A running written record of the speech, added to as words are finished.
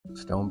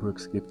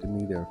Stonebrooks gifted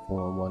me their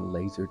 4-in-1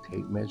 laser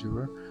tape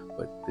measurer,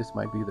 but this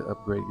might be the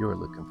upgrade you're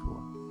looking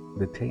for.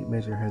 The tape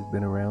measure has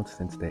been around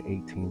since the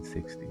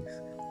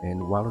 1860s,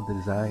 and while the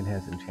design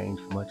hasn't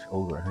changed much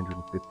over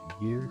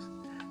 150 years,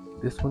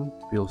 this one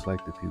feels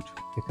like the future.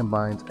 It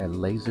combines a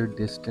laser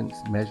distance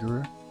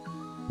measurer,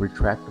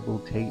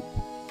 retractable tape,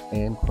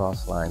 and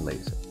cross-line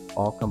laser,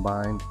 all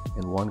combined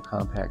in one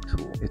compact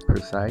tool. It's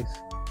precise,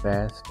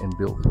 fast, and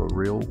built for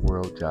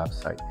real-world job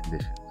site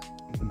conditions.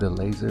 The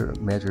laser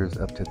measures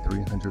up to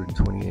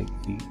 328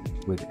 feet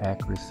with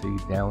accuracy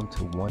down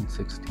to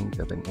 1/16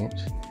 of an inch,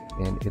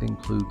 and it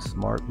includes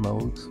smart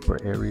modes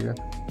for area,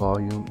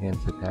 volume, and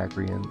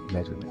setacrium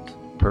measurements,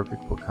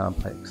 perfect for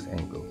complex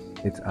angles.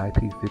 It's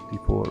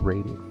IP54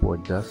 rated for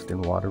dust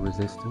and water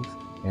resistance,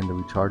 and the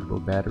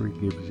rechargeable battery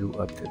gives you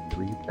up to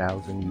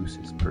 3,000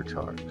 uses per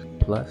charge.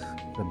 Plus,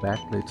 the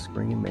backlit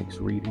screen makes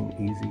reading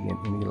easy in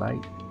any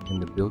light,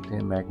 and the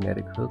built-in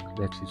magnetic hook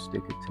lets you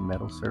stick it to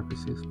metal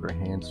surfaces for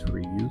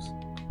hands-free use,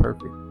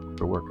 perfect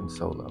for working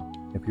solo.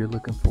 If you're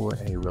looking for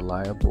a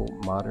reliable,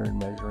 modern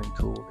measuring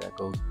tool that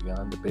goes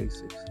beyond the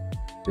basics,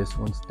 this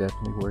one's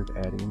definitely worth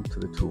adding to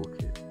the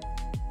toolkit.